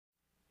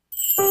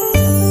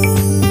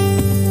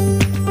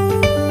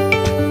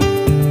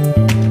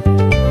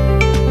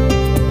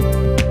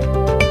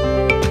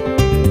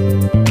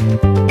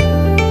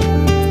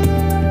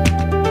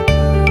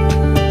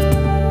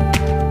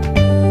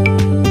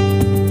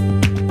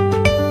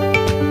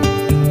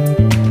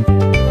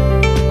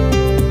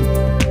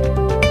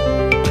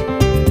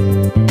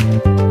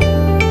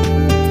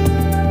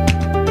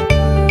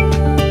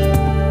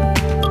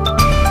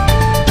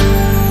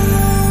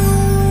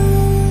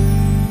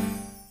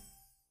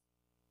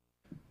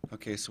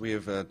Okay, so we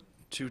have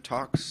two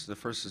talks. The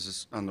first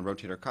is on the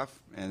rotator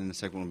cuff, and the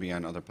second will be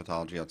on other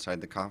pathology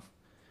outside the cuff.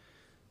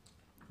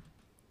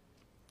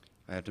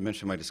 I have to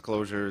mention my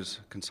disclosures: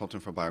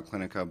 consultant for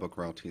Bioclinica, book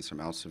royalties from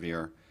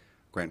Elsevier,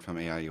 grant from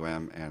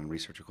AIUM, and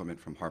research equipment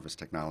from Harvest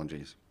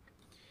Technologies.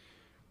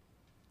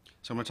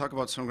 So I'm going to talk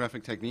about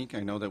sonographic technique.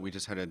 I know that we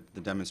just had the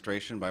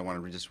demonstration, but I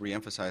want to just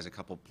re-emphasize a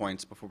couple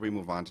points before we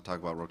move on to talk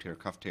about rotator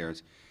cuff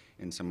tears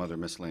and some other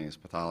miscellaneous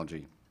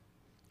pathology.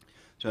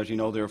 So as you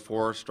know, there are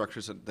four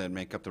structures that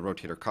make up the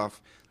rotator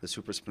cuff: the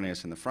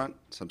supraspinatus in the front,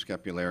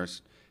 subscapularis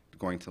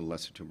going to the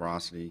lesser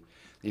tuberosity,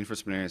 the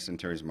infraspinatus and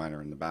teres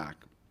minor in the back.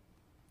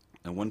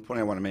 And one point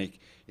I want to make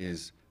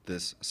is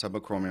this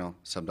subacromial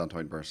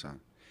subdeltoid bursa.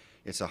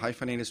 It's a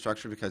hyphenated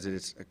structure because it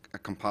is a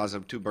composite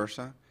of two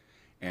bursa,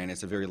 and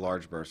it's a very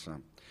large bursa.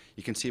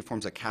 You can see it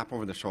forms a cap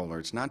over the shoulder.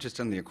 It's not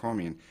just in the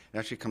acromion. It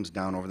actually comes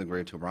down over the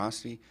greater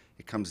tuberosity.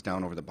 It comes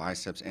down over the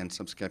biceps and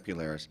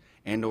subscapularis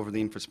and over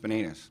the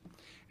infraspinatus.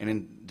 And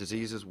in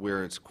diseases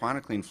where it's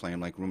chronically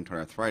inflamed, like rheumatoid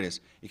arthritis,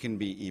 it can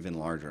be even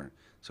larger.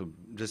 So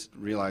just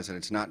realize that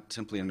it's not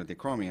simply under the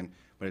acromion,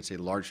 but it's a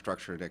large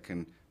structure that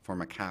can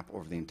form a cap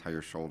over the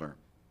entire shoulder.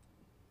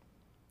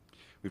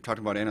 We've talked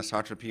about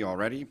anisotropy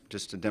already.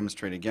 Just to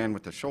demonstrate again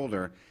with the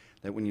shoulder,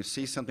 that when you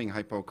see something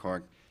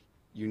hypoechoic,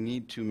 you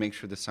need to make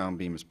sure the sound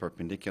beam is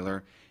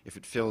perpendicular. If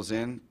it fills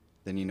in,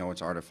 then you know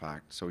it's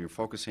artifact. So you're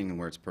focusing on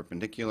where it's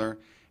perpendicular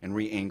and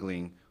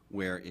re-angling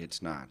where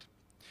it's not.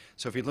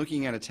 So if you're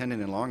looking at a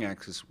tendon and long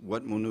axis,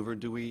 what maneuver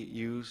do we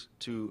use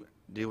to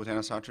deal with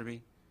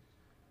anisotropy?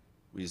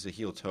 We use the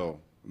heel-toe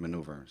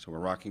maneuver. So we're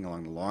rocking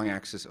along the long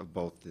axis of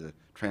both the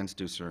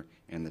transducer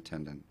and the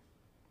tendon.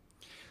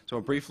 So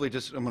briefly,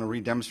 I'm going to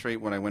re-demonstrate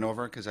what I went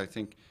over because I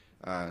think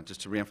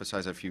just to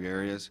re-emphasize a few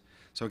areas.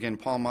 So again,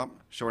 palm up,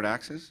 short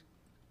axis.